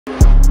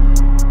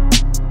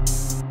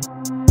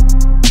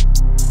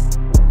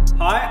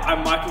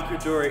I'm Michael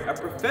Khedoori, a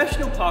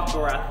professional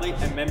parkour athlete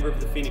and member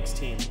of the Phoenix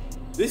team.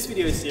 This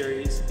video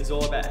series is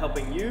all about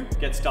helping you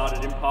get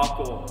started in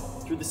parkour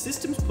through the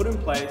systems put in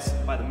place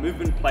by the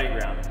Movement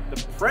Playground,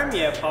 the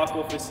premier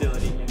parkour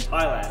facility in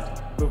Thailand,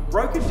 who have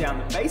broken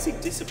down the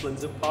basic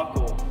disciplines of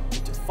parkour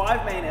into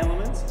 5 main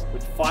elements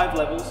with 5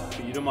 levels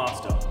for you to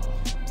master.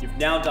 You've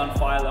now done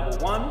fire level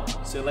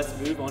 1, so let's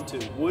move on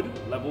to wood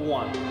level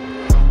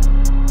 1.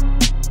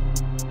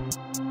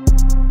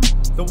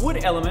 The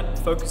wood element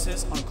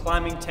focuses on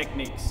climbing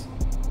techniques.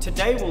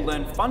 Today we'll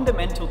learn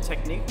fundamental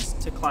techniques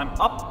to climb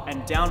up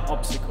and down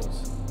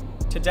obstacles.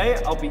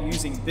 Today I'll be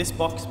using this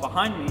box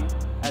behind me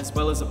as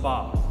well as a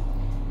bar.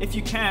 If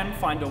you can,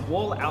 find a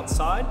wall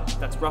outside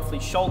that's roughly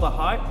shoulder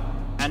height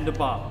and a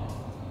bar.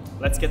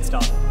 Let's get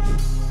started.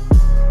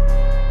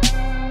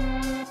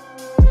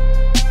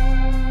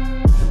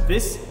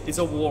 This is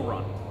a wall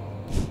run.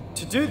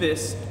 To do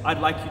this, I'd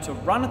like you to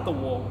run at the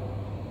wall.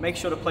 Make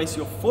sure to place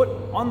your foot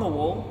on the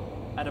wall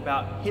at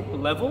about hip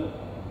level,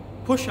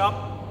 push up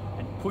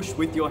and push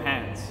with your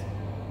hands.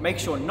 Make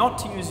sure not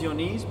to use your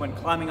knees when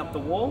climbing up the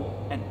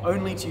wall and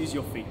only to use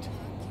your feet.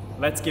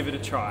 Let's give it a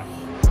try.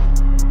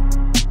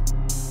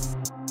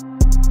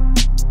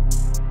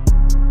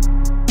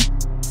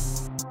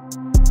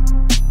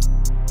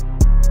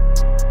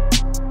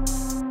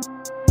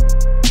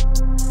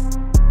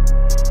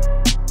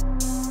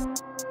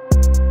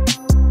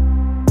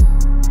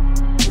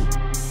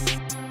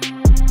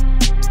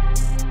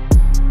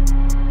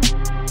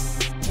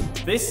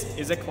 This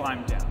is a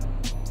climb down.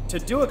 To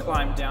do a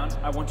climb down,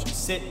 I want you to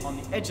sit on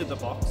the edge of the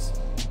box,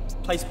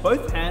 place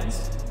both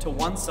hands to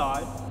one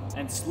side,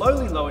 and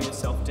slowly lower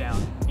yourself down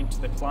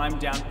into the climb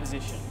down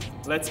position.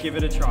 Let's give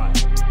it a try.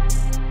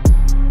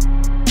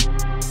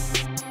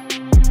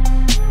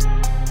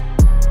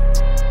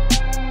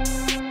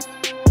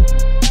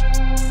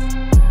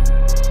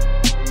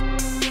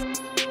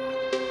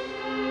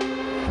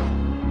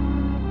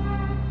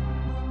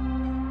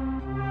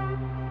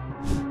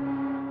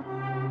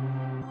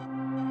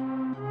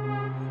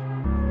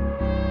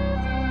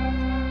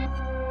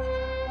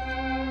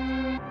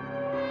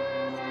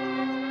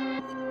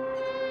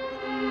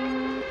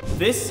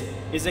 This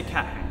is a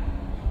cat hang.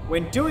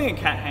 When doing a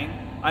cat hang,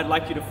 I'd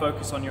like you to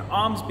focus on your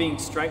arms being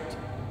straight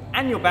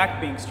and your back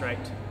being straight,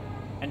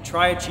 and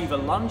try achieve a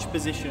lunge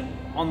position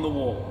on the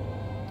wall.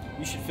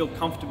 You should feel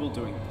comfortable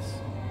doing this.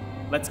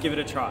 Let's give it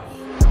a try.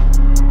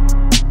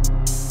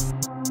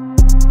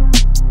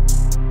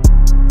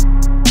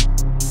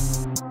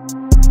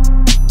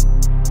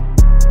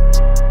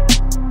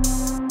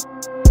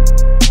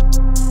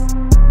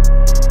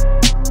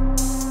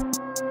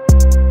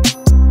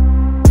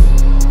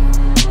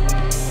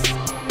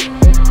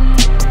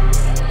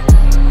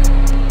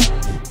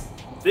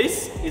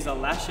 This is a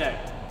lache.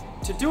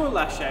 To do a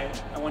lache,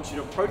 I want you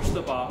to approach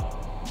the bar,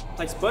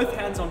 place both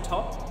hands on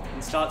top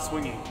and start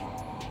swinging.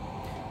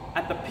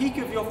 At the peak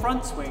of your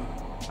front swing,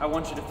 I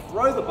want you to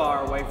throw the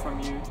bar away from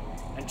you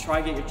and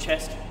try get your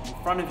chest in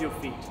front of your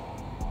feet.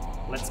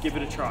 Let's give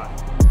it a try.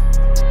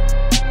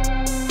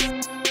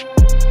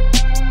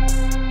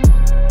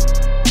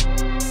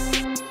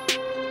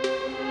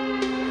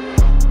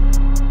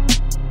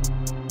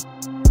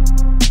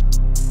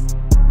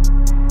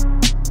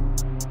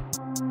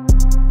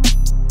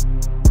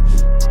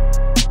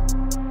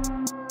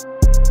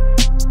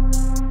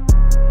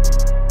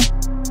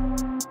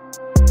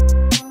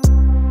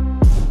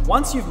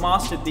 Once you've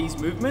mastered these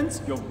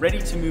movements, you're ready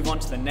to move on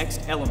to the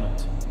next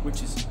element,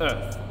 which is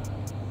earth.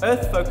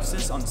 Earth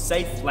focuses on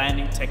safe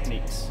landing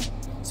techniques.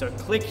 So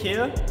click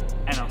here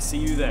and I'll see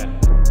you there.